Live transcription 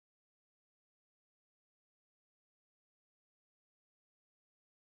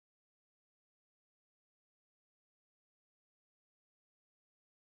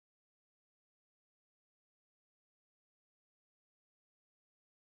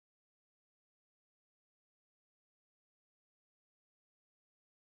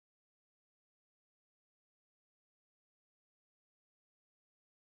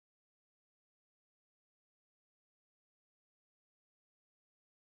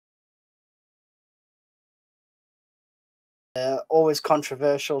always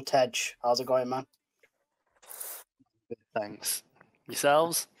controversial TEJ. How's it going, man? Thanks.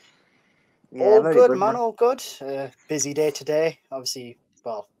 Yourselves? Yeah, all good, man. All good. Busy day today. Obviously,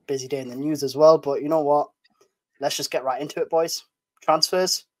 well, busy day in the news as well. But you know what? Let's just get right into it, boys.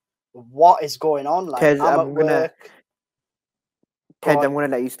 Transfers. What is going on? Like, Ted, I'm at work. Ted, I'm gonna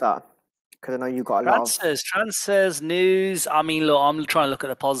let you start because I know you got a lot of transfers, news. I mean, look, I'm trying to look at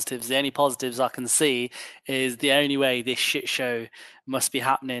the positives. The only positives I can see is the only way this shit show must be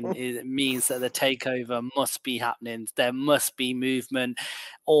happening it means that the takeover must be happening. There must be movement.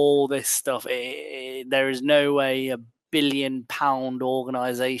 All this stuff. There is no way a billion-pound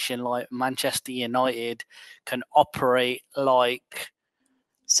organization like Manchester United can operate like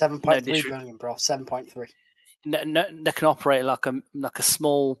 7.3 billion, bro. 7.3. No, they can operate like a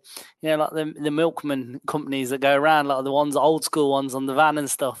small, like the milkman companies that go around, like the ones, old school ones on the van and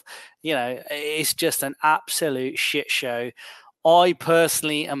stuff. It's just an absolute shit show. I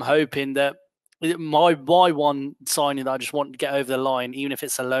personally am hoping that my one signing that I just want to get over the line, even if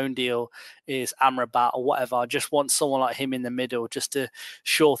it's a loan deal, is Amrabat or whatever. I just want someone like him in the middle just to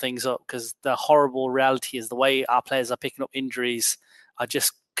shore things up, because the horrible reality is the way our players are picking up injuries.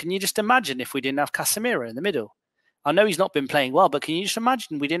 Can you just imagine if we didn't have Casemiro in the middle? I know he's not been playing well, but can you just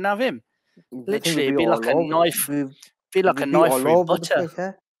imagine we didn't have him? Literally, it'd be like a knife. Be like a knife through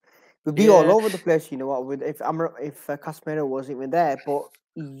butter. We'd be all over the place. You know what? If Casemiro wasn't even there, but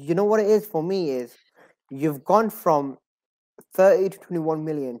you know what it is for me is you've gone from 30 to 21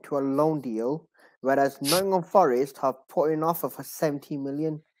 million to a loan deal, whereas Nottingham Forest have put an offer for 70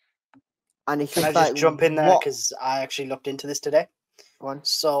 million. And it's Can I just jump in there because I actually looked into this today.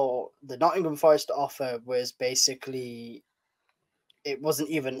 So the Nottingham Forest offer was basically, it wasn't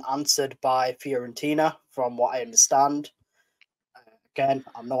even answered by Fiorentina, from what I understand. Again,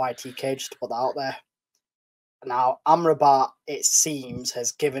 I'm no ITK, just to put that out there. Now, Amrabat, it seems,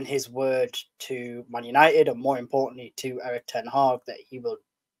 has given his word to Man United, and more importantly to Erik ten Hag, that he will,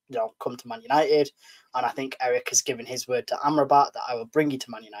 come to Man United. And I think Erik has given his word to Amrabat that I will bring you to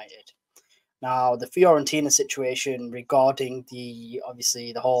Man United. Now, the Fiorentina situation regarding the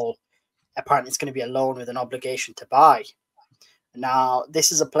whole, apparently it's going to be a loan with an obligation to buy. Now,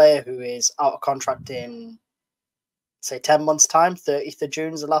 this is a player who is out of contract in, say, 10 months' time. 30th of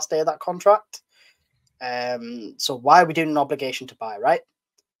June is the last day of that contract. So why are we doing an obligation to buy, right?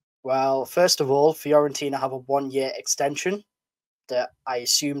 Well, first of all, Fiorentina have a 1-year extension that I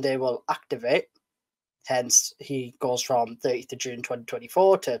assume they will activate. Hence, he goes from 30th of June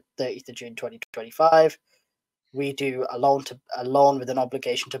 2024 to 30th of June 2025. We do a loan with an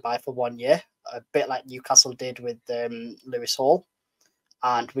obligation to buy for 1 year, a bit like Newcastle did with Lewis Hall.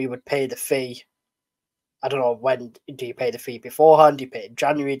 And we would pay the fee. I don't know, when do you pay the fee beforehand? Do you pay it in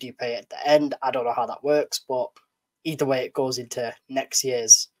January? Do you pay it at the end? I don't know how that works, but either way, it goes into next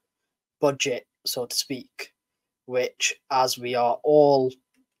year's budget, so to speak, which, as we are all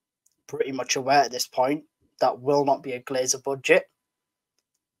pretty much aware at this point, that will not be a Glazer budget.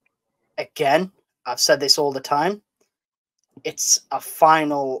 Again, I've said this all the time. It's a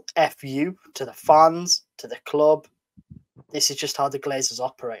final FU to the fans, to the club. This is just how the Glazers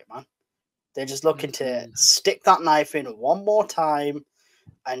operate, man. They're just looking to stick that knife in one more time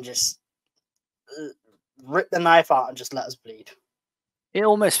and just rip the knife out and just let us bleed. It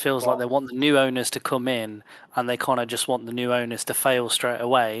almost feels like they want the new owners to come in, and they kind of just want the new owners to fail straight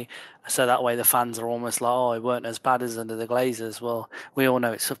away. So that way the fans are almost like, oh, it weren't as bad as under the Glazers. Well, we all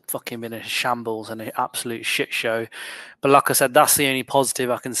know it's fucking been a shambles and an absolute shit show. But like I said, that's the only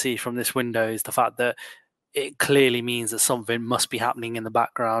positive I can see from this window, is the fact that it clearly means that something must be happening in the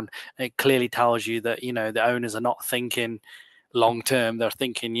background. It clearly tells you that, the owners are not thinking long term. They're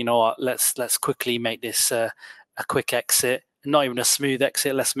thinking, you know what, let's quickly make this a quick exit. Not even a smooth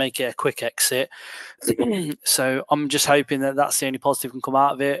exit. Let's make it a quick exit. So I'm just hoping that that's the only positive can come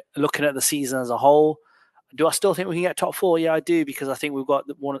out of it. Looking at the season as a whole, do I still think we can get top 4? Yeah, I do, because I think we've got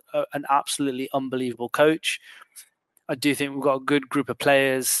an absolutely unbelievable coach. I do think we've got a good group of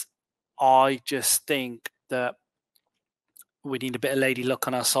players. I just think that we need a bit of lady luck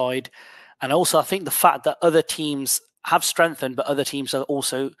on our side. And also, I think the fact that other teams have strengthened, but other teams are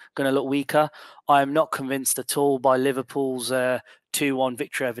also going to look weaker. I am not convinced at all by Liverpool's 2-1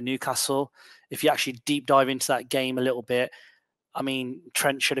 victory over Newcastle. If you actually deep dive into that game a little bit, I mean,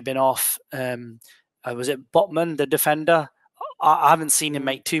 Trent should have been off. Was it Botman, the defender? I haven't seen him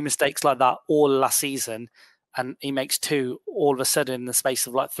make 2 mistakes like that all last season, and he makes 2 all of a sudden in the space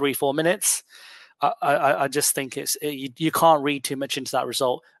of like 3-4 minutes. I just think you can't read too much into that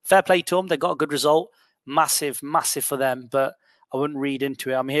result. Fair play to them. They got a good result. Massive for them. But I wouldn't read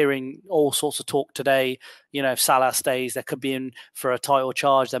into it. I'm hearing all sorts of talk today. If Salah stays, there could be in for a title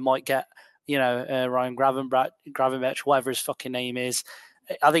charge. They might get, Ryan Gravenberch, whatever his fucking name is.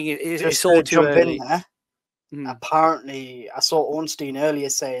 I think it's all too early. Apparently, I saw Ornstein earlier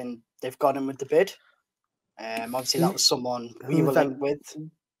saying they've got him with the bid. Obviously, that was someone we were linked with.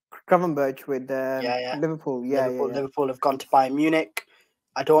 Gravenberch with Liverpool. Liverpool have gone to Bayern Munich.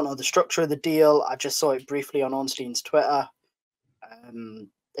 I don't know the structure of the deal. I just saw it briefly on Ornstein's Twitter.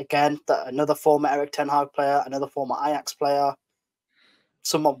 Again, another former Erik ten Hag player, another former Ajax player,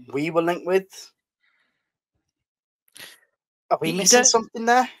 someone we were linked with. Are we missing something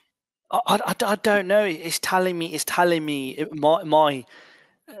there? I don't know. It's telling me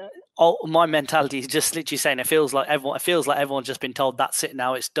my mentality is just literally saying it feels like everyone's just been told that's it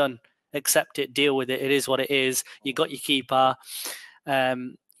now, it's done. Accept it, deal with it. It is what it is. You got your keeper,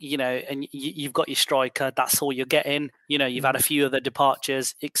 and you've got your striker. That's all you're getting. You've had a few other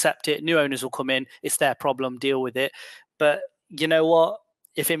departures. Accept it. New owners will come in. It's their problem. Deal with it. But you know what?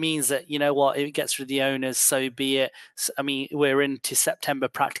 If it means that, if it gets rid of the owners, so be it. I mean, we're into September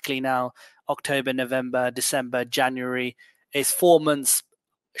practically now. October, November, December, January. It's 4 months.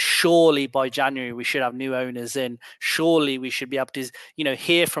 Surely by January we should have new owners in. Surely we should be able to,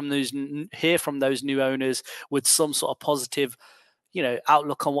 hear from those new owners with some sort of positive,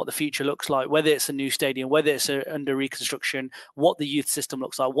 outlook on what the future looks like. Whether it's a new stadium, whether it's under reconstruction, what the youth system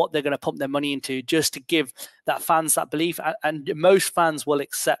looks like, what they're going to pump their money into, just to give that fans that belief. And most fans will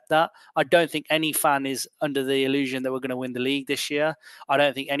accept that. I don't think any fan is under the illusion that we're going to win the league this year. I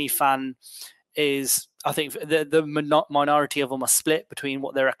don't think any fan is. I think the minority of them are split between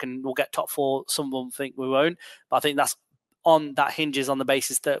what they reckon we'll get top four. Some of them think we won't, but I think that hinges on the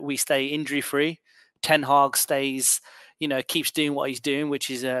basis that we stay injury free. Ten Hag stays, keeps doing what he's doing, which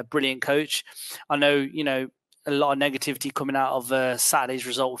is a brilliant coach. I know, a lot of negativity coming out of Saturday's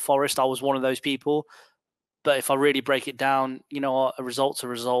result with Forest. I was one of those people, but if I really break it down, results are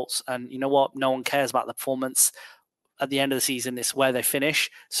results, and you know what, no one cares about the performance. At the end of the season, it's where they finish.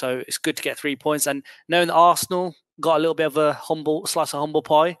 So it's good to get 3 points. And knowing that Arsenal got a little bit of a slice of humble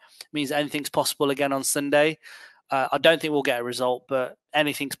pie means anything's possible again on Sunday. I don't think we'll get a result, but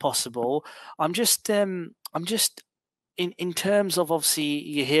anything's possible. I'm just in terms of, obviously,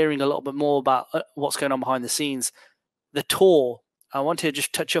 you're hearing a little bit more about what's going on behind the scenes. The tour, I want to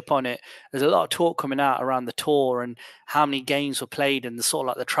just touch up on it. There's a lot of talk coming out around the tour and how many games were played and the sort of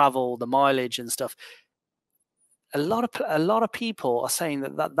like the travel, the mileage and stuff. A lot of people are saying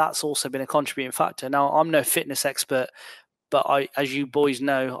that's also been a contributing factor. Now, I'm no fitness expert, but as you boys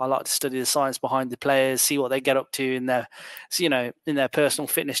know, I like to study the science behind the players, see what they get up to in their personal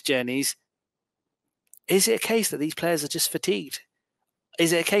fitness journeys. Is it a case that these players are just fatigued?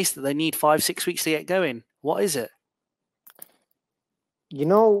 Is it a case that they need 5-6 weeks to get going? What is it?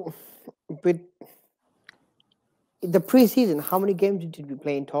 With the preseason, how many games did we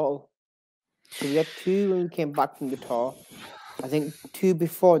play in total? So we had 2 when we came back from the tour. I think 2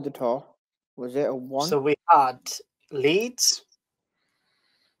 before the tour. Was it, or 1? So we had Leeds,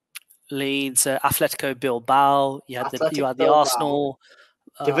 Atletico Bilbao. You had the Bilbao. Arsenal.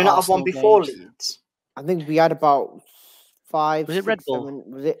 Did we not have one before Leeds? I think we had about 5. Was it 6, Red Bull? 7,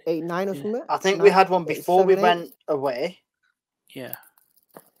 was it 8, 9 or something? I think we had one before 7, we went away. Yeah.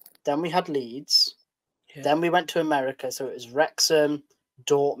 Then we had Leeds. Yeah. Then we went to America. So it was Wrexham,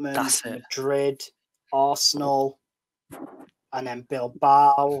 Dortmund, Madrid, Arsenal, and then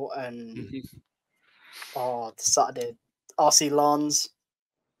Bilbao, and the Saturday, RC Lens.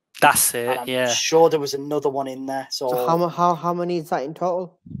 That's it. I'm sure there was another one in there. So how many is that in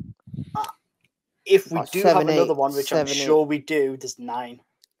total? If we do have another one, which I'm sure we do, there's 9.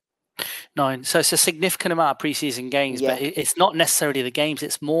 9. So it's a significant amount of preseason games, but it's not necessarily the games.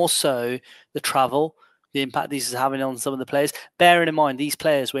 It's more so the travel, the impact this is having on some of the players. Bearing in mind, these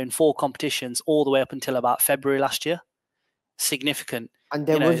players were in 4 competitions all the way up until about February last year. Significant. And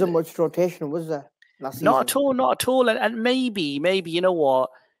there wasn't much rotation, was there? Not at all. And maybe, you know what?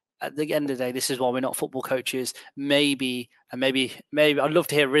 At the end of the day, this is why we're not football coaches. Maybe I'd love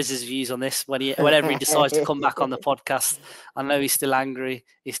to hear Riz's views on this whenever he decides to come back on the podcast. I know he's still angry.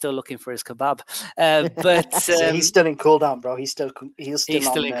 He's still looking for his kebab. But he's still in cool down, bro. He's still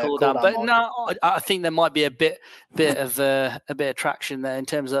in cool down. But no, I think there might be a bit of traction there in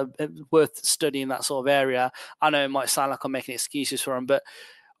terms of worth studying that sort of area. I know it might sound like I'm making excuses for him, but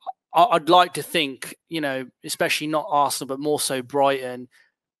I'd like to think, especially not Arsenal, but more so Brighton,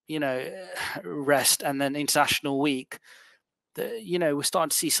 rest and then international week, we're starting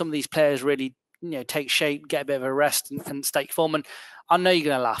to see some of these players really, take shape, get a bit of a rest and stake form. And I know you're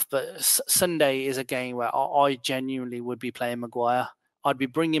going to laugh, but Sunday is a game where I genuinely would be playing Maguire. I'd be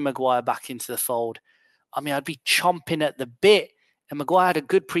bringing Maguire back into the fold. I mean, I'd be chomping at the bit. And Maguire had a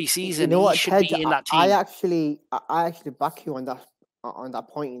good pre-season. You know what, should Tej, be in that team. I actually back you on that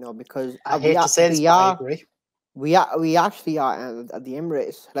point. You know, because I hate to say this, but I agree. We actually are at the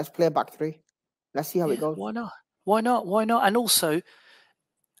Emirates. Let's play a back three. Let's see how it goes. Why not? Why not? Why not? And also,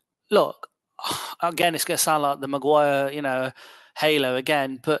 look, again, it's going to sound like the Maguire, halo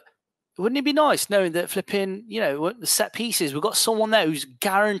again, but wouldn't it be nice knowing that flipping, the set pieces, we've got someone there who's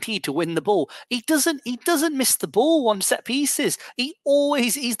guaranteed to win the ball. He doesn't miss the ball on set pieces. He's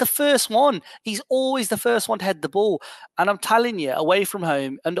the first one. He's always the first one to head the ball. And I'm telling you, away from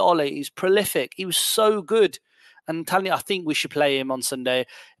home, under Ole, he's prolific. He was so good. And I'm telling you, I think we should play him on Sunday,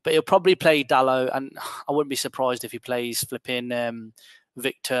 but he'll probably play Dalot, and I wouldn't be surprised if he plays flipping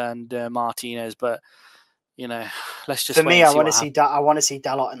Victor and Martinez, but let's just. For me, I want to see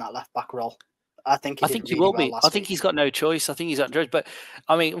Dalot in that left back role. I think he will be. I think he's got no choice. I think he's got no choice. But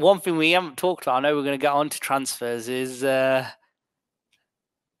I mean, one thing we haven't talked about, I know we're going to get on to transfers, is Mr.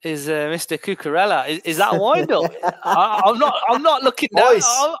 Cucurella. Is that wind up? I'm not looking boys.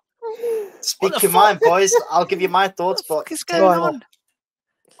 Speak your mind, boys. I'll give you my thoughts. But what's going on?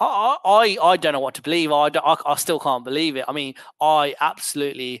 I don't know what to believe. I still can't believe it. I mean, I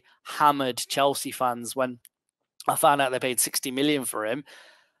absolutely hammered Chelsea fans when I found out they paid 60 million for him.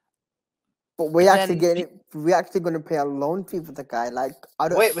 But we're actually going to pay a loan fee for the guy. Like,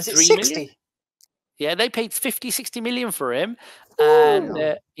 wait, was it 60? Yeah, they paid 50-60 million for him. And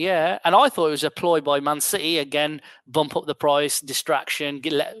and I thought it was a ploy by Man City. Again, bump up the price, distraction,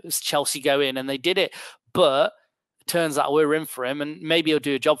 let Chelsea go in, and they did it. But it turns out we're in for him, and maybe he'll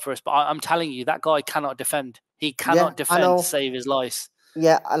do a job for us. But I'm telling you, that guy cannot defend. He cannot defend to save his life.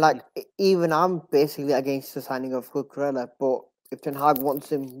 Yeah, even I'm basically against the signing of Cucurella, but if Ten Hag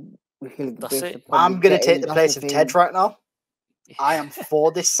wants him, that's it. I'm going to take the place of TEJ right now. I am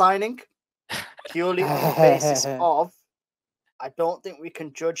for this signing, purely on the basis of I don't think we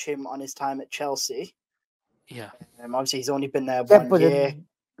can judge him on his time at Chelsea. Yeah. Obviously, he's only been there 1 year.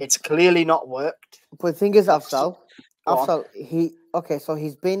 It's clearly not worked. But the thing is, Afzal, he's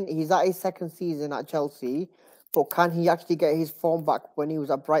at his second season at Chelsea, but can he actually get his form back when he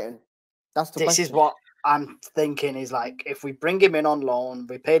was at Brighton? That's the question. This is what I'm thinking is like, if we bring him in on loan,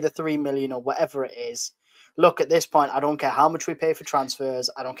 we pay the 3 million or whatever it is. Look, at this point, I don't care how much we pay for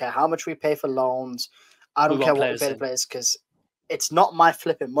transfers. I don't care how much we pay for loans. I don't care what we pay the players, because it's not my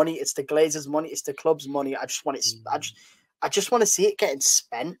flipping money. It's the Glazers' money. It's the club's money. I just want it. I just want to see it getting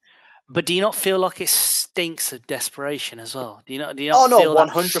spent. But do you not feel like it stinks of desperation as well? Do you not? Oh no, feel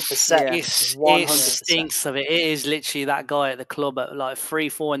 100%. It stinks of it. It is literally that guy at the club at like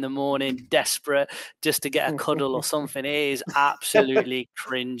 3-4 in the morning, desperate just to get a cuddle or something. It is absolutely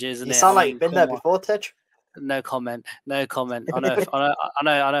cringe, isn't it? You sound like you've been there before, Tej. No comment. I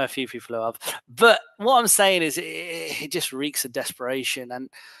know a few people who have. But what I'm saying is, it just reeks of desperation. And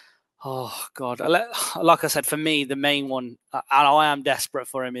oh God, like I said, for me, the main one, and I am desperate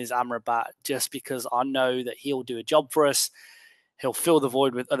for him, is Amrabat, just because I know that he'll do a job for us. He'll fill the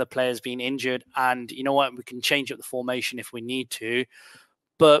void with other players being injured, and you know what? We can change up the formation if we need to.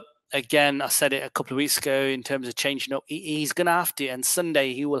 But again, I said it a couple of weeks ago in terms of changing up. He's going to have to, and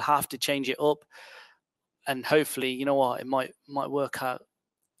Sunday he will have to change it up. And hopefully, you know what, it might work out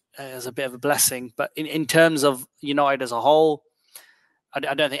as a bit of a blessing. But in terms of United as a whole, I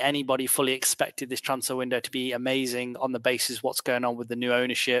don't think anybody fully expected this transfer window to be amazing on the basis of what's going on with the new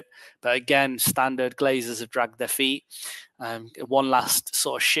ownership. But again, standard Glazers have dragged their feet. One last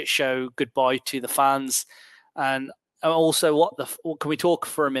sort of shit show goodbye to the fans. And also, can we talk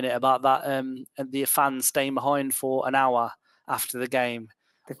for a minute about that? The fans staying behind for an hour after the game.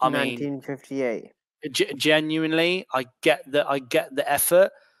 1958. Genuinely, I get the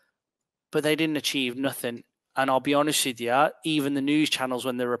effort, but they didn't achieve nothing. And I'll be honest with you, even the news channels,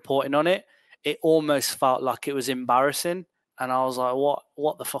 when they're reporting on it, it almost felt like it was embarrassing. And I was like,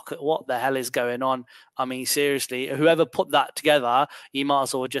 what the fuck, what the hell is going on? I mean, seriously, whoever put that together, you might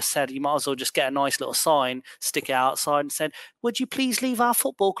as well just get a nice little sign, stick it outside and said, would you please leave our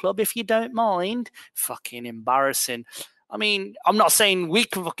football club if you don't mind? Fucking embarrassing. I mean, I'm not saying we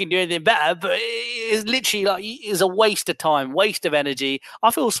can fucking do anything better, but it's literally like, it's a waste of time, waste of energy.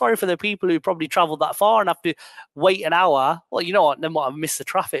 I feel sorry for the people who probably travelled that far and have to wait an hour. Well, you know what? They might have missed the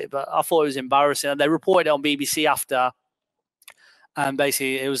traffic, but I thought it was embarrassing. And they reported it on BBC after. And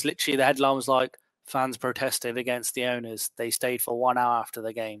basically, it was literally, the headline was like, fans protested against the owners. They stayed for 1 hour after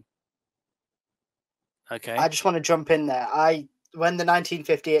the game. Okay. I just want to jump in there. When the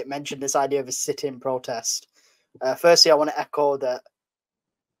 1958 mentioned this idea of a sit-in protest, firstly, I want to echo that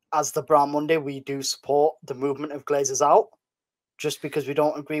as the Brown Monday, we do support the movement of Glazers out. Just because we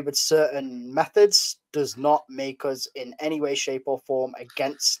don't agree with certain methods does not make us in any way, shape, or form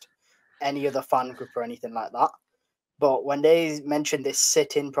against any other fan group or anything like that. But when they mentioned this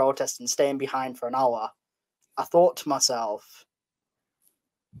sit-in protest and staying behind for an hour, I thought to myself,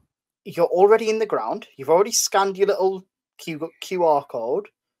 you're already in the ground. You've already scanned your little QR code.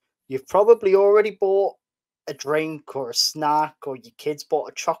 You've probably already bought a drink or a snack, or your kids bought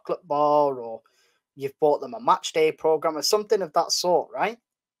a chocolate bar, or you've bought them a match day program or something of that sort, right?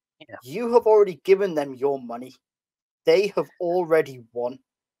 Yeah. You have already given them your money. They have already won.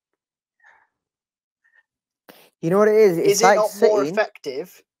 You know what it is? It's Is it not more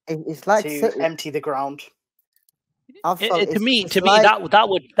effective? It's like to empty the ground. To me,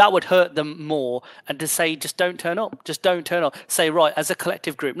 that would hurt them more, and to say just don't turn up, say right as a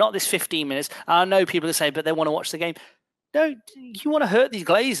collective group, not this 15 minutes. I know people will say, but they want to watch the game. No, you want to hurt these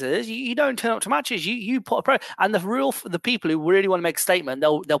Glazers, you don't turn up to matches. You put a pro, and the people who really want to make a statement,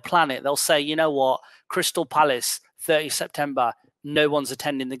 they'll plan it. They'll say, you know what, Crystal Palace, 30 September. No one's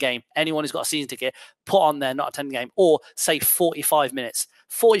attending the game. Anyone who's got a season ticket, put on there, not attending the game, or say 45 minutes.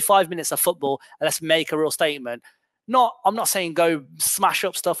 45 minutes of football, and let's make a real statement. I'm not saying go smash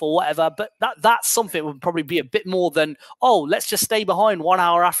up stuff or whatever, but that's something would probably be a bit more than, let's just stay behind 1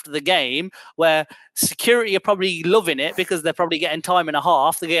 hour after the game, where security are probably loving it because they're probably getting time and a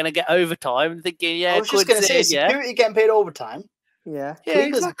half. They're going to get overtime. Thinking, yeah, I was just going to say, security getting paid overtime. Yeah,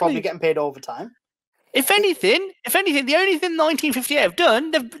 cleaners exactly. Probably getting paid overtime. If anything, the only thing 1958 have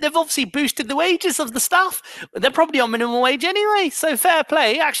done, they've obviously boosted the wages of the staff. They're probably on minimum wage anyway, so fair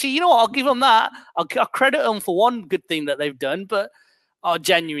play. Actually, you know what? I'll give them that. I'll credit them for one good thing that they've done, but I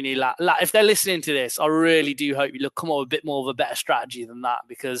genuinely, if they're listening to this, I really do hope you come up with a bit more of a better strategy than that,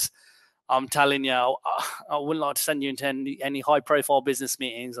 because I'm telling you, I wouldn't like to send you into any high-profile business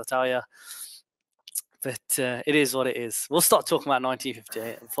meetings, I tell you. But it is what it is. We'll start talking about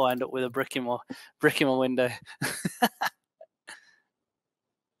 1958 before I end up with a brick in my window.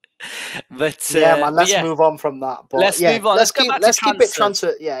 But yeah, man, let's move on from that. But let's move on. Let's keep it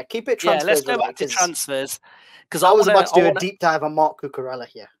transfer. Yeah, keep it transfers. Yeah, let's go back to transfers, because I was about to do a deep dive on Mark Cucurella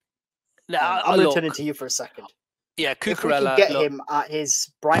here. I'm going to turn it to you for a second. Yeah, Cucurella. If we can get him at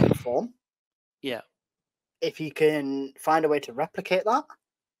his Brighton form, yeah, if he can find a way to replicate that,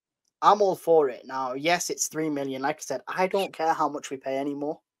 I'm all for it. Now, yes, it's 3 million. Like I said, I don't care how much we pay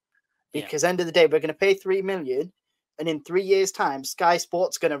anymore, because end of the day, we're going to pay 3 million, and in 3 years' time, Sky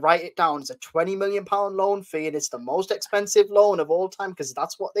Sports going to write it down as a £20 million loan fee, and it's the most expensive loan of all time, because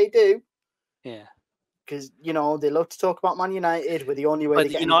that's what they do. Yeah. Because, they love to talk about Man United. We're the only way to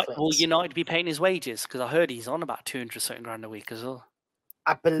get United. Will United be paying his wages? Because I heard he's on about 200 something grand a week as well.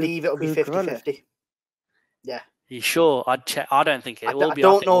 I believe it'll be 50-50. Yeah. You sure? I'd check. I don't think it will be. I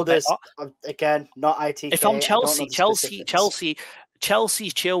don't know this. Again, not ITK. If I'm Chelsea, Chelsea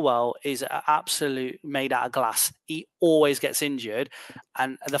Chilwell is absolute made out of glass. He always gets injured,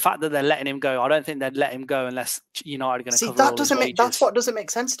 and the fact that they're letting him go, I don't think they'd let him go unless United are going to cover all his wages. That's what doesn't make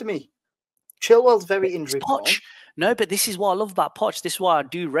sense to me. Chilwell's very injury prone. No, but this is what I love about Poch. This is why I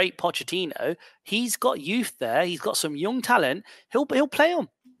do rate Pochettino. He's got youth there. He's got some young talent. He'll play them.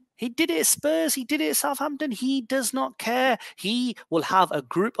 He did it at Spurs. He did it at Southampton. He does not care. He will have a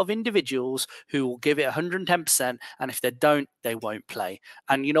group of individuals who will give it 110%. And if they don't, they won't play.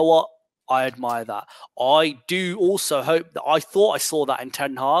 And you know what? I admire that. I do also hope that I thought I saw that in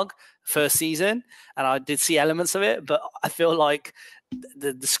Ten Hag first season, and I did see elements of it, but I feel like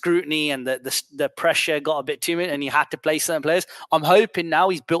the scrutiny and the pressure got a bit too much, and he had to play certain players. I'm hoping now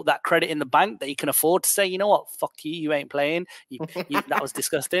he's built that credit in the bank that he can afford to say, you know what, fuck you, you ain't playing. That was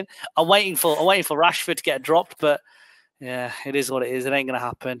disgusting. I'm waiting for Rashford to get dropped, but yeah, it is what it is. It ain't gonna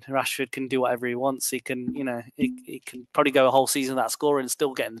happen. Rashford can do whatever he wants. He can, he can probably go a whole season without scoring and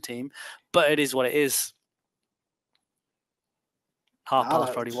still get in the team. But it is what it is.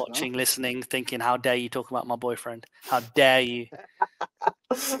 Harper's probably watching, listening, thinking, how dare you talk about my boyfriend? How dare you?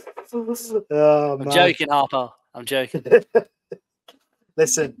 I'm joking, Harper. I'm joking.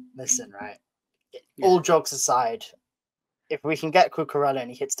 Listen, right? Yeah. All jokes aside, if we can get Cucurella and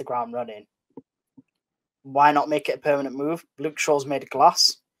he hits the ground running, why not make it a permanent move? Luke Shaw's made of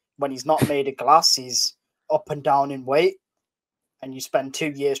glass. When he's not made of glass, he's up and down in weight, and you spend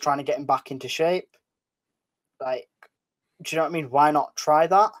 2 years trying to get him back into shape. Like, do you know what I mean? Why not try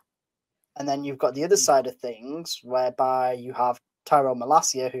that? And then you've got the other side of things, whereby you have Tyrell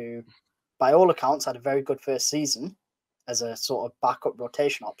Malacia, who, by all accounts, had a very good first season as a sort of backup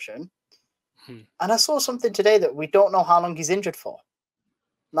rotation option. And I saw something today that we don't know how long he's injured for.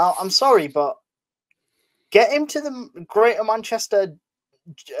 Now, I'm sorry, but get him to the Greater Manchester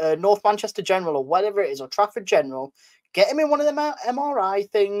North Manchester General or whatever it is, or Trafford General. Get him in one of them MRI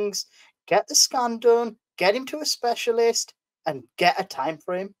things. Get the scan done. Get him to a specialist and get a time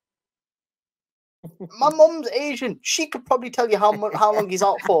for him. My mum's Asian. She could probably tell you how long he's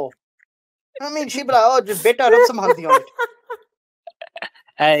out for. I mean, she'd be like, "Oh, just better rub some haldi on it."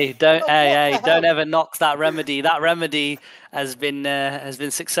 Hey, don't ever knock that remedy. That remedy has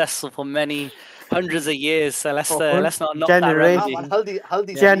been successful for many hundreds of years. So let's not knock that remedy.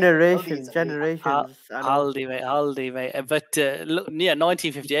 Generations. Haldi, mate. But look,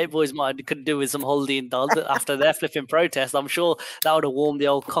 1958 boys could do with some haldi and dal after their flipping protest. I'm sure that would have warmed the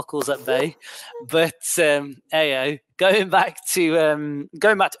old cockles at bay. But going back to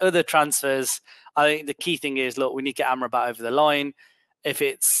other transfers, I think the key thing is, look, we need to get Amrabat over the line. If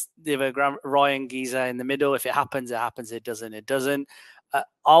it's Ryan Glazer in the middle, if it happens, it happens. It doesn't, it doesn't.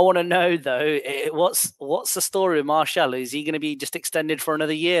 I want to know though, what's the story with Martial? Is he going to be just extended for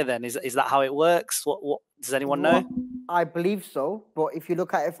another year? Then is that how it works? What does anyone know? I believe so, but if you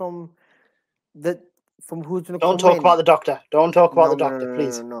look at it from who's going to don't talk about the doctor. Don't talk about the doctor,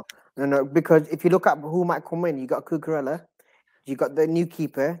 please. No. Because if you look at who might come in, you got Cucurella, you got the new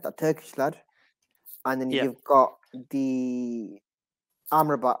keeper, that Turkish lad, and then you've got the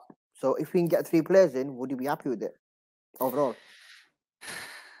Amrabat. So if we can get 3 players in, would you be happy with it overall?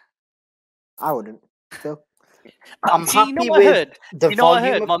 I wouldn't. Still, I'm happy with the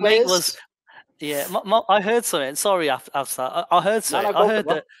volume my of mate players. was I heard something. Sorry, Afsar. I heard something.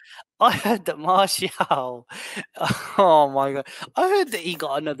 I heard that Martial. Oh my god! I heard that he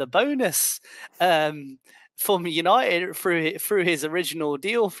got another bonus from United through his original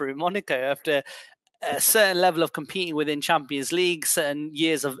deal through Monaco after a certain level of competing within Champions League, certain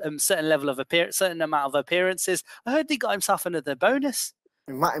years of certain level of certain amount of appearances. I heard he got himself another bonus.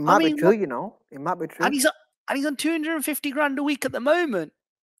 It might be true, It might be true. And he's on 250 grand a week at the moment.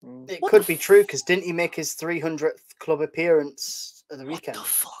 It could be true because didn't he make his 300th club appearance at the weekend?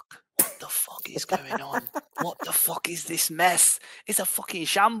 What the fuck is going on? What the fuck is this mess? It's a fucking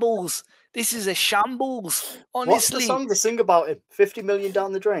shambles. This is a shambles. Honestly, what's the song to sing about him? 50 million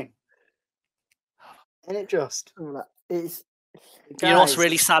down the drain. And it just it's. You know what's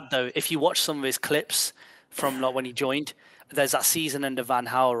really sad though? If you watch some of his clips from like when he joined, there's that season under Van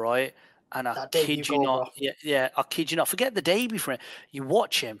Gaal, right? And I kid you not, I kid you not. Forget the debut for him. You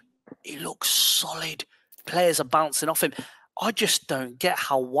watch him, he looks solid. Players are bouncing off him. I just don't get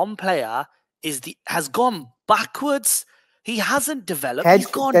how one player has gone backwards. He hasn't developed. He's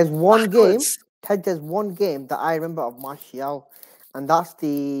gone backwards. There's one game that I remember of Martial, and that's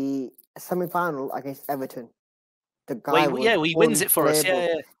the semi-final against Everton. The guy he wins it for us.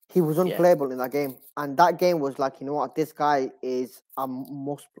 Yeah. He was unplayable in that game, and that game was like, you know what, this guy is a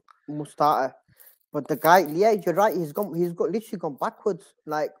must starter. But the guy, you're right. He's literally gone backwards.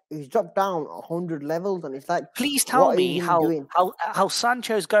 Like he's dropped down 100 levels, and it's like, please tell me how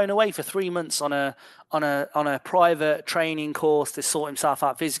Sancho's going away for 3 months on a private training course to sort himself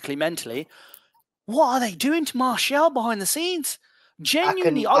out physically, mentally. What are they doing to Martial behind the scenes?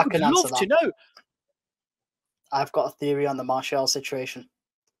 Genuinely, I would love to know. I've got a theory on the Martial situation.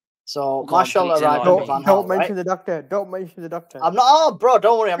 So Martial arrived under Van Gaal. Don't mention the doctor. Don't mention the doctor. I'm not. Oh, bro,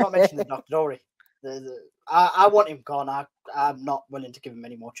 don't worry. I'm not mentioning the doctor. Don't worry. I want him gone. I'm not willing to give him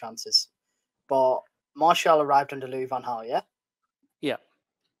any more chances. But Martial arrived under Louis Van Gaal, yeah? Yeah.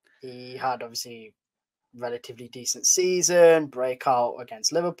 He had obviously relatively decent season, breakout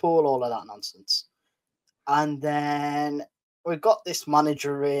against Liverpool, all of that nonsense. And then we got this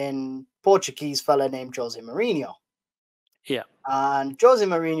manager in, Portuguese fella named Jose Mourinho. Yeah. And Jose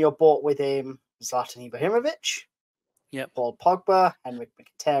Mourinho brought with him Zlatan Ibrahimovic, Paul Pogba, Henrik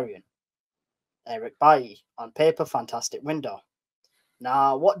Mkhitaryan, Eric Bailly. On paper, fantastic window.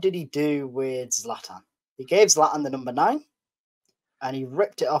 Now, what did he do with Zlatan? He gave Zlatan the number 9, and he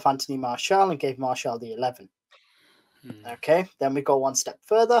ripped it off Anthony Martial and gave Martial the 11. Okay, then we go one step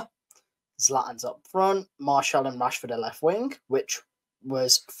further. Zlatan's up front, Martial and Rashford are left wing, which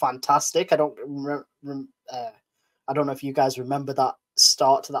was fantastic. I don't know if you guys remember that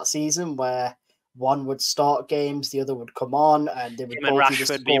start to that season where one would start games, the other would come on, and they would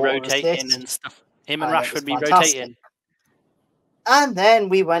Rashford be rotating and stuff. Him and Rashford be rotating. And then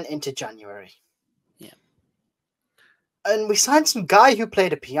we went into January. Yeah. And we signed some guy who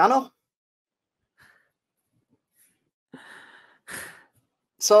played a piano.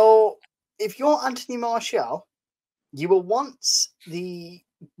 So, if you're Anthony Martial, you were once the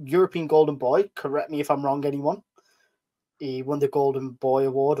European Golden Boy. Correct me if I'm wrong, anyone. He won the Golden Boy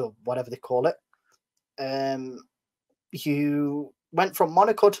Award or whatever they call it. You went from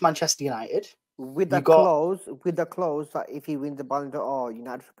Monaco to Manchester United, with the clause that if he wins the Ballon d'Or,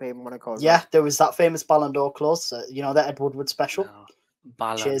 United should pay Monaco. Yeah, there was that famous Ballon d'Or clause. That Ed Woodward special.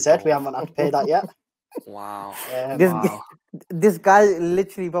 Cheers, Ed. We haven't had to pay that yet. Wow. This guy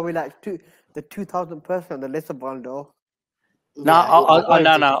literally probably like the 2,000th person on the list of Ballon d'Or. No,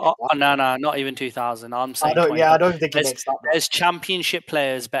 not even 2,000. I'm saying 20. I don't think there's championship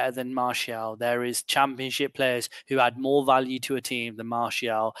players better than Martial. There is championship players who add more value to a team than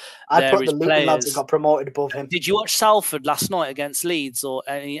Martial. I put the Luton lads that got promoted above him. Did you watch Salford last night against Leeds or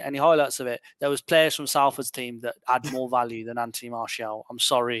any highlights of it? There was players from Salford's team that add more value than Anthony Martial. I'm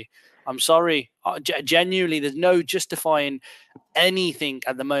sorry. Genuinely, there's no justifying anything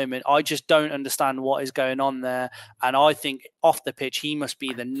at the moment. I just don't understand what is going on there. And I think off the pitch, he must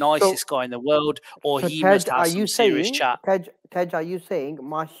be the nicest guy in the world, or he must have some serious chat. Tej, are you saying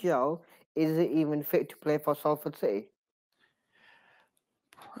Martial isn't even fit to play for Salford City?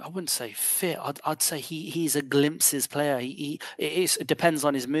 I wouldn't say fit. I'd say he's a glimpses player. It depends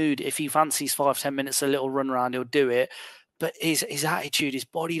on his mood. If he fancies 5-10 minutes, a little run around, he'll do it. But his attitude, his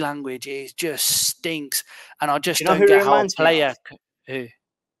body language, it just stinks. And I just don't get how a player... Who?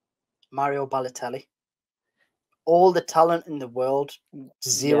 Mario Balotelli. All the talent in the world,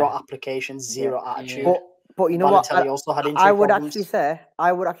 zero application, zero attitude. But you know Balotelli what? Also had I would actually say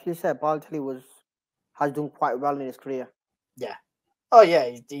Balotelli has done quite well in his career. Yeah. Oh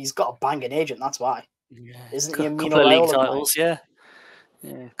yeah, he's got a banging agent. That's why. Yeah. Isn't he a couple of league titles? Yeah,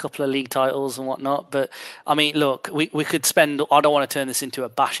 a couple of league titles and whatnot. But I mean, look, we could spend. I don't want to turn this into a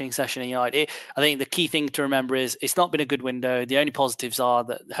bashing session. I think the key thing to remember is it's not been a good window. The only positives are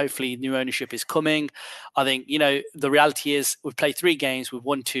that hopefully new ownership is coming. I think the reality is we've played 3 games, we've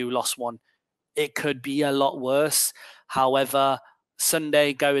won 2, lost 1. It could be a lot worse. However,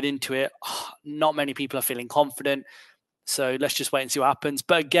 Sunday going into it, not many people are feeling confident. So let's just wait and see what happens.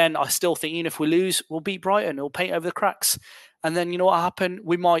 But again, I still think even if we lose, we'll beat Brighton. We'll paint over the cracks. And then you know what happened?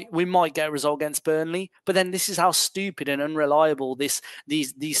 We might get a result against Burnley. But then this is how stupid and unreliable these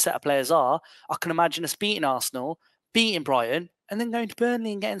set of players are. I can imagine us beating Arsenal, beating Brighton, and then going to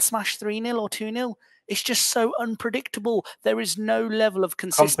Burnley and getting smashed 3-0 or 2-0. It's just so unpredictable. There is no level of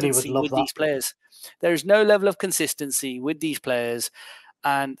consistency with these players. There is no level of consistency with these players.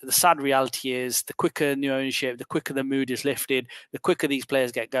 And the sad reality is the quicker new ownership, the quicker the mood is lifted, the quicker these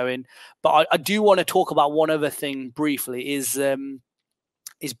players get going. But I do want to talk about one other thing briefly is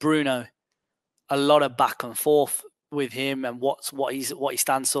Bruno. A lot of back and forth with him and what he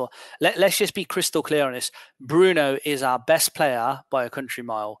stands for. Let's just be crystal clear on this. Bruno is our best player by a country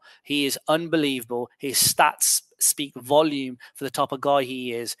mile. He is unbelievable. His stats speak volume for the type of guy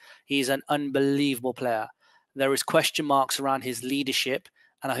he is. He is an unbelievable player. There is question marks around his leadership,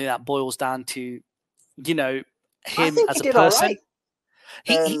 and I think that boils down to, him as a person.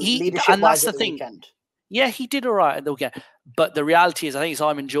 He and that's the thing. Weekend. Yeah, he did all right at the weekend. But the reality is, I think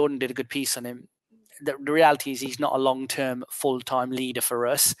Simon Jordan did a good piece on him. The reality is he's not a long-term, full-time leader for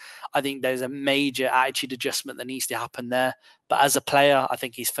us. I think there's a major attitude adjustment that needs to happen there. But as a player, I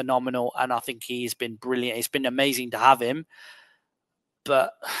think he's phenomenal, and I think he's been brilliant. It's been amazing to have him.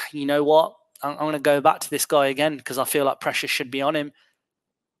 But you know what? I'm going to go back to this guy again because I feel like pressure should be on him.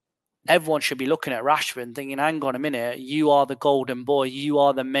 Everyone should be looking at Rashford and thinking, hang on a minute, you are the golden boy. You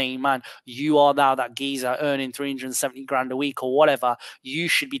are the main man. You are now that geezer earning 370 grand a week or whatever. You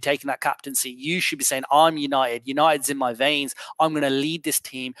should be taking that captaincy. You should be saying, I'm United. United's in my veins. I'm going to lead this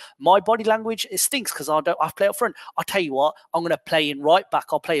team. My body language, it stinks because I play up front. I'll tell you what, I'm going to play in right back.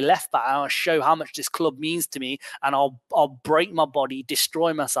 I'll play left back and I'll show how much this club means to me. And I'll break my body,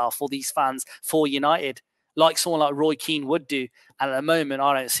 destroy myself for these fans, for United. Like someone like Roy Keane would do. And at the moment,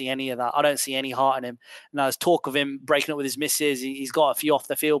 I don't see any of that. I don't see any heart in him. Now, there's talk of him breaking up with his missus. He's got a few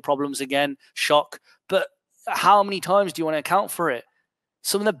off-the-field problems again. Shock. But how many times do you want to account for it?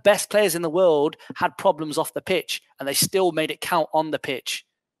 Some of the best players in the world had problems off the pitch, and they still made it count on the pitch.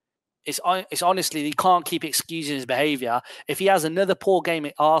 It's honestly, he can't keep excusing his behaviour. If he has another poor game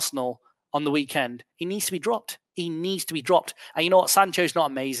at Arsenal on the weekend, he needs to be dropped. He needs to be dropped. And you know what? Sancho's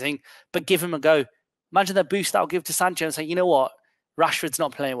not amazing, but give him a go. Imagine the boost that'll give to Sancho and say, you know what? Rashford's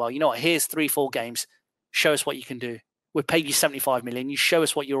not playing well. You know what? Here's 3-4 games. Show us what you can do. We'll pay you 75 million. You show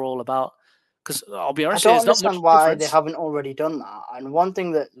us what you're all about. Because I'll be honest, I don't understand why they haven't already done that. And one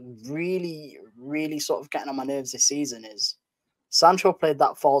thing that really, really sort of getting on my nerves this season is Sancho played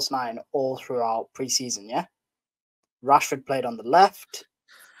that false 9 all throughout pre-season, yeah? Rashford played on the left.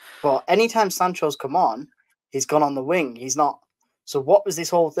 But anytime Sancho's come on, he's gone on the wing. He's not. So what was this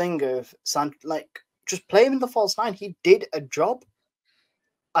whole thing of just play him in the false 9? He did a job.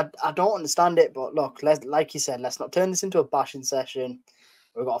 I don't understand it, but look, like you said, let's not turn this into a bashing session.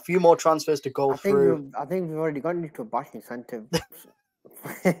 We've got a few more transfers to go through. I think we've already gotten into a bashing incentive.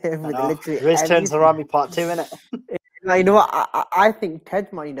 Riz turns Haraami part 2, innit? Now, you know what? I think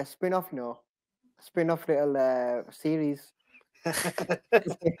TEJ might need a spin-off, a spin-off little series.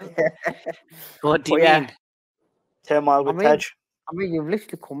 What do you mean? Turmoil with TEJ. I mean, you've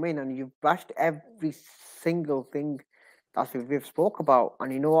literally come in and you've bashed every single thing that we've spoke about.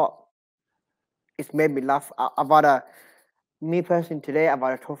 And you know what? It's made me laugh. Me personally today, I've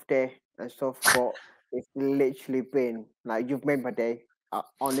had a tough day and stuff, but it's literally been like, you've made my day.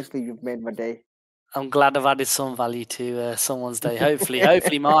 Honestly, you've made my day. I'm glad I've added some value to someone's day.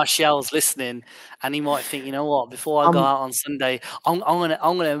 Hopefully Martial's listening, and he might think, you know what? Before I go out on Sunday, I'm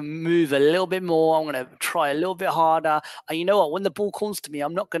gonna move a little bit more. I'm gonna try a little bit harder. And you know what? When the ball comes to me,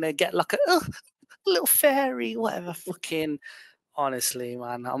 I'm not gonna get like a little fairy, whatever. Fucking honestly,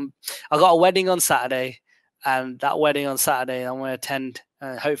 man. I got a wedding on Saturday, and that wedding on Saturday, I'm gonna attend.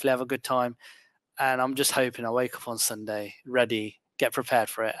 Hopefully, have a good time. And I'm just hoping I wake up on Sunday ready, get prepared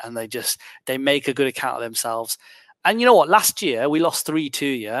for it, and they make a good account of themselves. And you know what? Last year we lost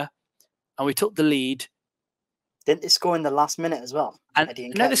 3-2, yeah, and we took the lead. Didn't they score in the last minute as well? And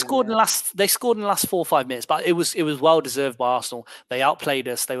no, they scored in the last 4 or 5 minutes, but it was well deserved by Arsenal. They outplayed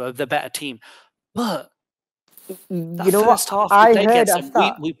us. They were the better team. But you know what?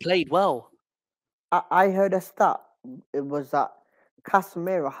 Half we played well. I heard a stat. It was that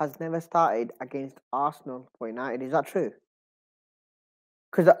Casemiro has never started against Arsenal for United. Is that true?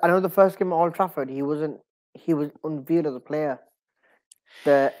 Because I know the first game at Old Trafford, he was unveiled as a player.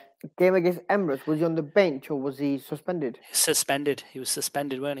 The game against Emirates, was he on the bench or was he suspended? Suspended. He was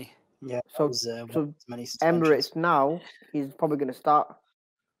suspended, weren't he? Yeah. So Emirates now, he's probably going to start.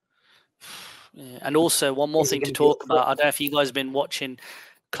 Yeah. And also, one more thing to talk about. I don't know if you guys have been watching,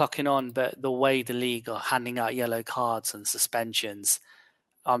 clocking on, but the way the league are handing out yellow cards and suspensions,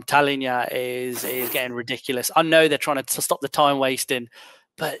 I'm telling you, is getting ridiculous. I know they're trying to stop the time wasting,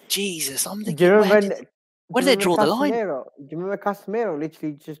 but Jesus, I'm thinking, where did they draw the line? Do you remember Casemiro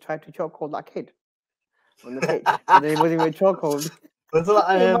literally just tried to chokehold that kid on the pitch? And then he wasn't even chokehold. It was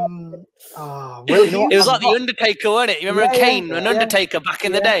like the Undertaker, wasn't it? You remember Kane, Undertaker back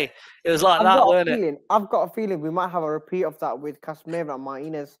in the day? It was like that, wasn't it? I've got a feeling we might have a repeat of that with Casemiro and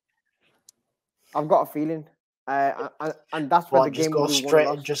Martinez. I've got a feeling. And that's where the game will be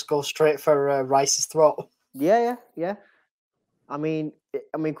won. Just go straight for Rice's throat. Yeah. I mean,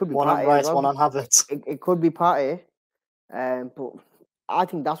 it could be one on Rice, one on Havertz. It could be Partey, but I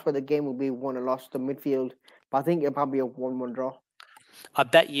think that's where the game will be won or lost. The midfield, but I think it'll probably be a 1-1 draw. I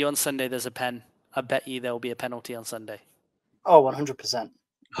bet you on Sunday there's a pen. I bet you there will be a penalty on Sunday. Oh, 100%.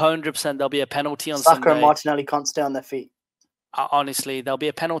 100% there'll be a penalty on Sunday. Saka and Martinelli can't stay on their feet. Honestly, there'll be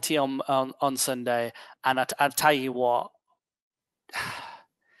a penalty on Sunday, and I'll tell you what.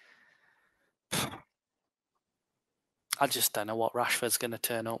 I just don't know what Rashford's going to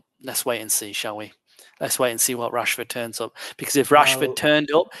turn up. Let's wait and see, shall we? Let's wait and see what Rashford turns up. Because if Rashford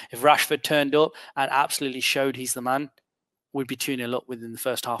turned up and absolutely showed he's the man, we'd be 2-0 up within the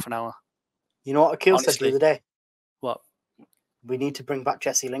first half an hour. You know what Akil said the other day? What? We need to bring back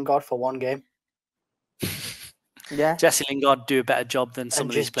Jesse Lingard for one game. Yeah, Jesse Lingard do a better job than some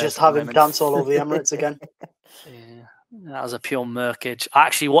of these players. Just have him dance all over the Emirates again. Yeah, that was a pure murkage. I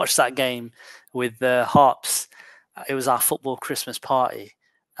actually watched that game with the Harps. It was our football Christmas party,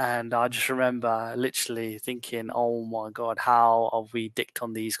 and I just remember literally thinking, "Oh my God, how have we dicked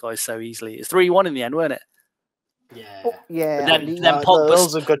on these guys so easily?" It's 3-1 in the end, weren't it? Yeah. But then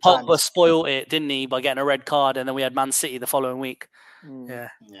Pogba spoiled it, didn't he, by getting a red card, and then we had Man City the following week. Yeah.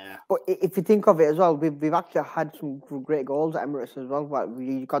 But if you think of it as well, we've actually had some great goals at Emirates as well. But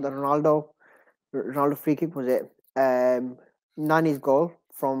we got the Ronaldo free kick, was it? Nani's goal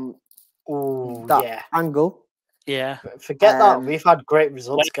from that angle. Yeah. Forget that. We've had great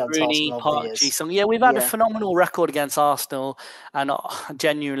results against Arsenal over the years. Yeah, we've had a phenomenal record against Arsenal, and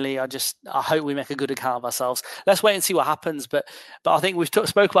genuinely, I hope we make a good account of ourselves. Let's wait and see what happens. But I think we've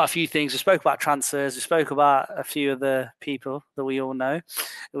spoke about a few things. We spoke about transfers. We spoke about a few of the people that we all know.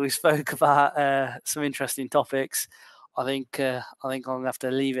 We spoke about some interesting topics. I think I'm gonna have to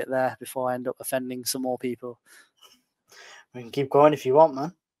leave it there before I end up offending some more people. We can keep going if you want,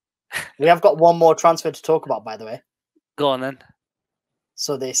 man. We have got one more transfer to talk about, by the way. Go on then.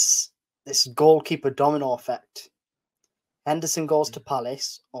 So this goalkeeper domino effect. Henderson goes to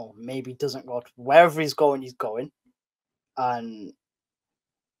Palace, or maybe doesn't go to wherever he's going. And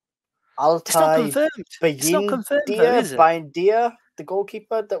It's not confirmed. It's not confirmed, though, is it? Baindia, the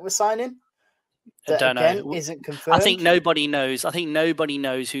goalkeeper that we're signing, that don't again know. isn't confirmed. I think nobody knows. I think nobody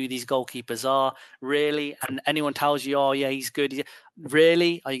knows who these goalkeepers are, really. And anyone tells you, oh, yeah, he's good.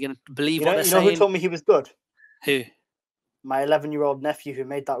 Really? Are you going to believe what they're saying? You know who told me he was good? Who? My 11-year-old nephew who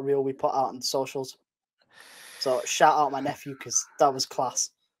made that reel we put out on the socials. So shout out my nephew because that was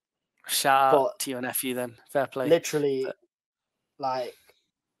class. Shout out to your nephew then. Fair play. Literally, like,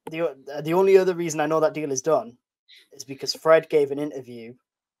 the only other reason I know that deal is done is because Fred gave an interview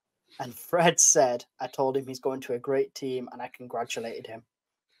and Fred said, I told him he's going to a great team and I congratulated him.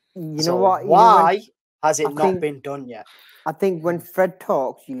 You know what? Why has it not been done yet? I think when Fred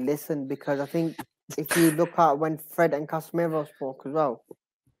talks, you listen, because I think if you look at when Fred and Casemiro spoke as well,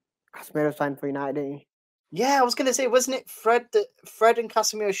 Casemiro signed for United, didn't he? Yeah, I was going to say, wasn't it Fred and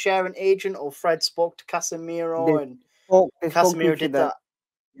Casemiro share an agent, or Fred spoke to Casemiro and Casemiro did that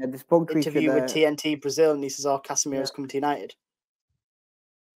they spoke to interview with TNT Brazil and he says, oh, Casemiro's coming to United?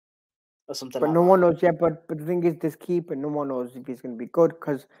 Or something but like no that. one knows yet. But the thing is, this keeper, no one knows if he's going to be good,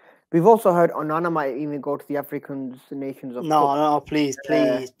 because we've also heard Onana might even go to the African Nations of Cup. No, please.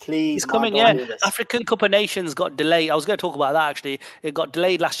 He's coming, yeah. African Cup of Nations got delayed. I was going to talk about that, actually. It got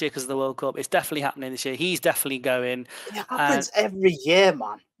delayed last year because of the World Cup. It's definitely happening this year. He's definitely going. It happens every year,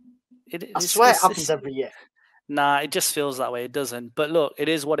 man. I swear it happens every year. Nah, it just feels that way. It doesn't. But look, it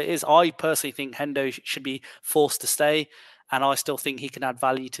is what it is. I personally think Hendo should be forced to stay, and I still think he can add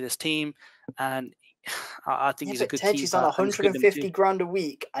value to this team. And I think he's a good keeper. He's on 150 grand a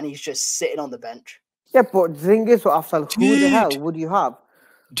week, and he's just sitting on the bench. Yeah, but the thing is, Afsal, who the hell would you have?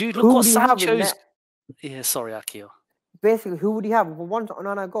 Dude, look what Sancho's... Yeah, sorry, Akio. Basically, who would you have? Well, once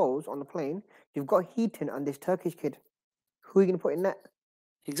Onana goes on the plane, you've got Heaton and this Turkish kid. Who are you going to put in net?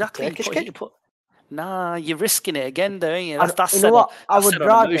 Exactly. Turkish kid? Nah, you're risking it again, though, ain't you? That's you know what? I would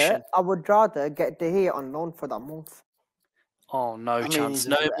rather get De Gea on loan for that month. Oh, no chance.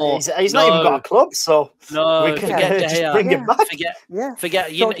 No more. He's not even got a club, so no, forget De Gea. Bring him back.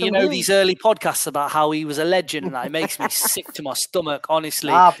 Forget. You know these early podcasts about how he was a legend, and that it makes me sick to my stomach,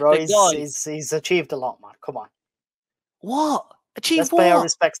 honestly. Nah, bro, he's achieved a lot, man. Come on. What? Achieved Let's what? pay our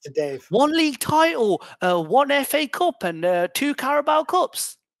respects to Dave. 1 league title, 1 FA Cup, and 2 Carabao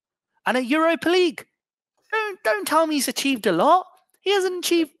Cups, and a Europa League. Don't tell me he's achieved a lot. He hasn't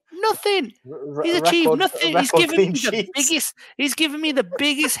achieved nothing. He's achieved nothing. He's given me the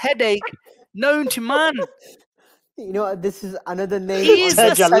biggest headache known to man. You know what? This is another name. He is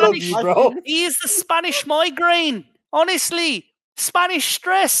the Spanish migraine. Honestly, Spanish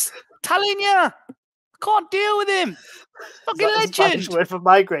stress. Telling you, can't deal with him. Fucking legend. Spanish word for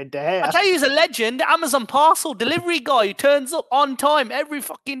migraine, De Gea. I tell you, he's a legend. Amazon parcel delivery guy who turns up on time every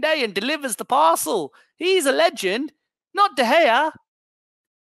fucking day and delivers the parcel. He's a legend, not De Gea.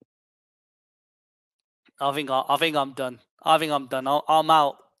 I think I'm done. I'm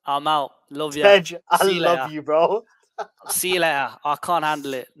out. Love you. TEJ, I love you, bro. See you later. I can't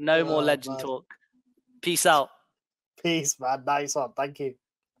handle it. No more legend talk. Peace out. Peace, man. Nice one. Thank you.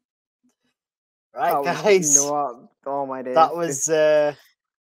 Right, guys. You know what? Oh my days. That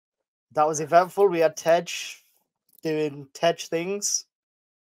was eventful. We had TEJ doing TEJ things.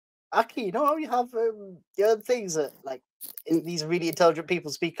 Aki, you know how you have the other things that these really intelligent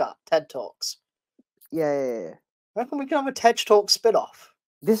people speak at TED Talks? Yeah. I reckon we can have a TED Talk spin-off.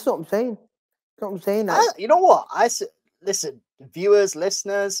 This is what I'm saying. You know what? Listen, viewers,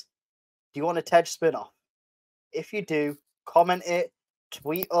 listeners, do you want a TED spin-off? If you do, comment it,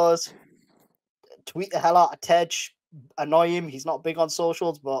 tweet us, tweet the hell out of TEJ, annoy him. He's not big on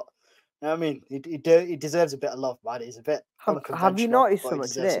socials, but you know what I mean? He deserves a bit of love, man. He's a bit unconventional. Have you noticed something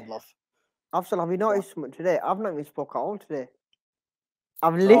today? Afsal, have you noticed something today? I've not even spoke at all today.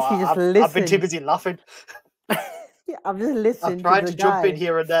 I've literally just listened. I've been too busy laughing. I've just listened. I've tried to jump in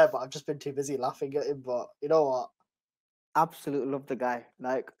here and there, but I've just been too busy laughing at him. But you know what? Absolutely love the guy.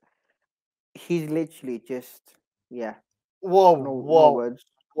 Like, he's literally just, Whoa. No words.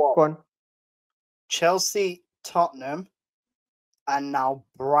 Go on. Chelsea, Tottenham, and now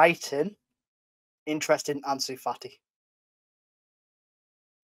Brighton interested in Ansu Fati.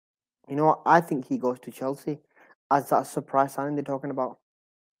 You know what? I think he goes to Chelsea as that surprise signing they're talking about.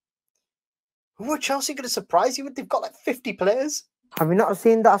 Who are Chelsea going to surprise you with? They've got 50 players. Have you not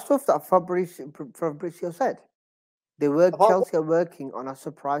seen that stuff that Fabrizio said? Chelsea are working on a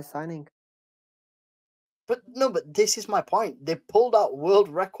surprise signing. But this is my point. They pulled out world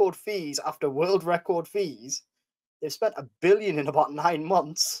record fees after world record fees. They've spent $1 billion in about 9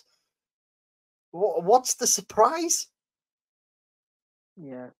 months. What's the surprise?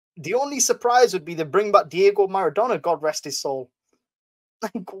 Yeah. The only surprise would be they bring back Diego Maradona, God rest his soul.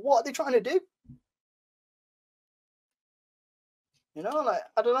 What are they trying to do? You know,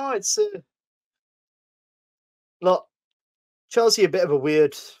 I don't know. It's Look, Chelsea a bit of a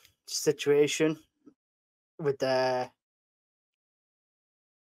weird situation with their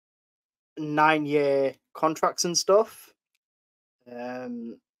 9-year contracts and stuff.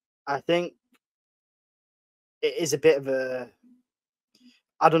 I think it is a bit of a,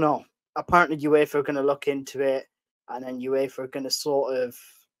 I don't know. Apparently UEFA are going to look into it, and then UEFA are going to sort of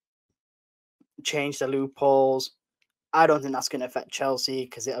change the loopholes. I don't think that's going to affect Chelsea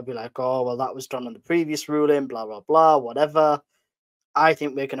because it'll be like, oh, well, that was done on the previous ruling, blah, blah, blah, whatever. I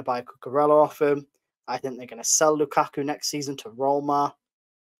think we're going to buy Cucurella off him. I think they're going to sell Lukaku next season to Roma.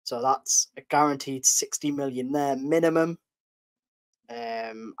 So that's a guaranteed 60 million there minimum.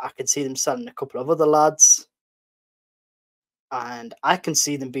 I can see them selling a couple of other lads. And I can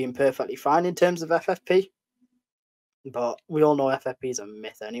see them being perfectly fine in terms of FFP. But we all know FFP is a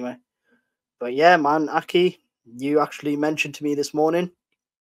myth anyway. But yeah, man, Aki, you actually mentioned to me this morning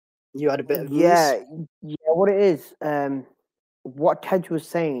you had a bit of news. Yeah, what it is, what TEJ was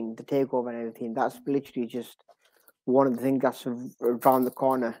saying, the takeover and everything, that's literally just one of the things that's around the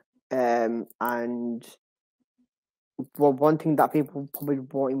corner. And well, one thing that people probably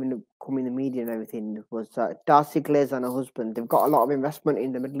won't even come in the media and everything was that Darcie Glazer and her husband, they've got a lot of investment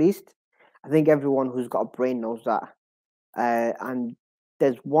in the Middle East. I think everyone who's got a brain knows that. And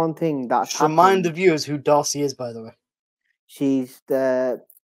there's one thing that's Just remind the viewers who Darcie is, by the way. She's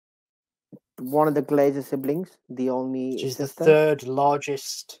one of the Glazer siblings, the only She's sister. the third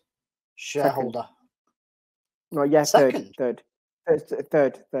largest shareholder. Second. No, yeah, Second. Third.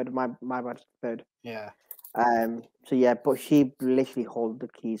 My bad, third. Yeah. So yeah, but she literally holds the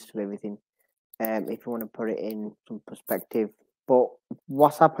keys to everything. If you want to put it in some perspective. But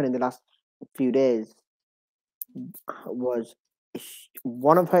what's happened in the last few days was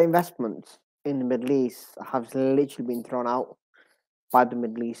one of her investments in the Middle East has literally been thrown out by the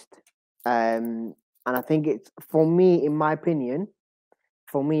Middle East. And I think it's, for me, in my opinion,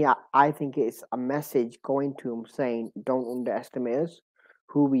 I think it's a message going to them saying, don't underestimate us,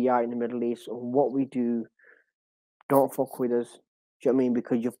 who we are in the Middle East, and what we do. Don't fuck with us. Do you know what I mean?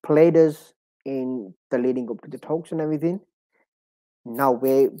 Because you've played us in the leading up to the talks and everything. Now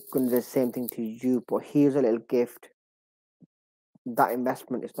we're going to do the same thing to you, but here's a little gift. That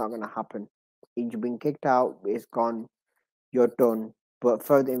investment is not going to happen. You've been kicked out, it's gone, you're done. But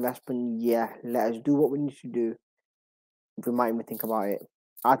further investment, yeah, let us do what we need to do. We might even think about it.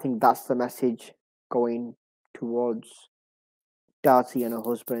 I think that's the message going towards Darcie and her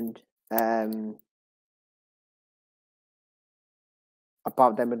husband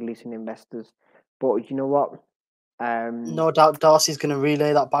about them releasing investors. But you know what? No doubt Darcie's going to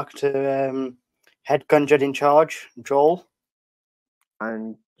relay that back to head gunjud in charge, Joel.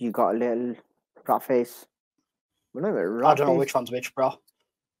 And you got a little rat face. I don't know which one's which, bro.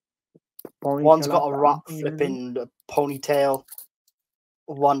 Ponytail. One's got a rat flipping ponytail.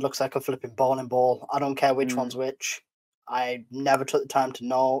 One looks like a flipping bowling ball. I don't care which one's which. I never took the time to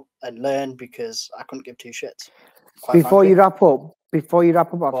know and learn because I couldn't give two shits. Before you wrap up,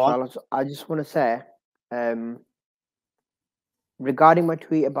 I just want to say, regarding my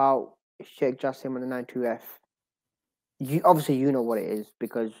tweet about Sheikh Jassim on the 92F, you know what it is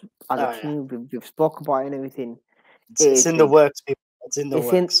because as a team we've spoke about it and everything. It's in the works, people. It's in the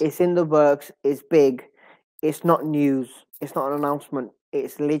works. It's in the works. It's big. It's not news. It's not an announcement.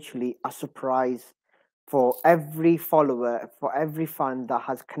 It's literally a surprise for every follower, for every fan that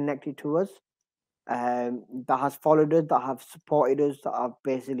has connected to us, that has followed us, that have supported us, that have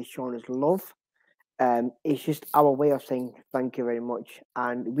basically shown us love. It's just our way of saying thank you very much.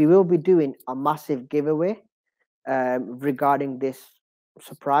 And we will be doing a massive giveaway regarding this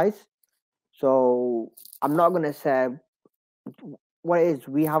surprise. So I'm not going to say what it is.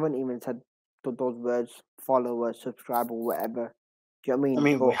 We haven't even said those words, follower, subscribe, or whatever. Do you know what I mean? I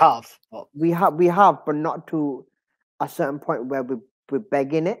mean, but we have. We have, but not to a certain point where we're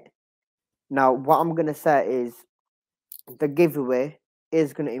begging it. Now, what I'm going to say is the giveaway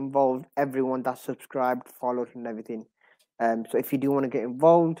is going to involve everyone that's subscribed, followed, and everything. So if you do want to get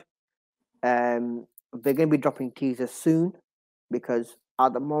involved, they're going to be dropping teasers soon because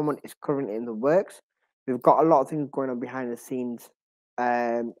at the moment it's currently in the works. We've got a lot of things going on behind the scenes.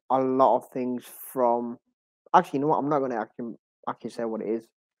 A lot of things from. Actually, you know what? I'm not going to actually say what it is.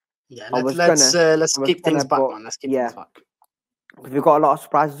 Yeah, let's keep things back, man. Let's keep things back. We've got a lot of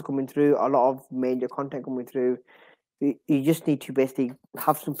surprises coming through, a lot of major content coming through. You just need to basically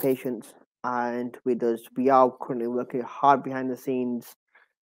have some patience. And with us, we are currently working hard behind the scenes.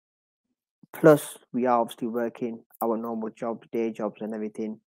 Plus, we are obviously working our normal jobs, day jobs, and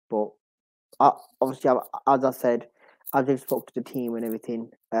everything. But obviously, as I said, I've just spoke to the team and everything.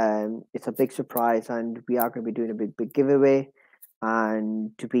 It's a big surprise, and we are going to be doing a big giveaway.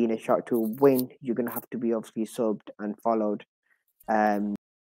 And to be in a shot to win, you're going to have to be obviously subbed and followed.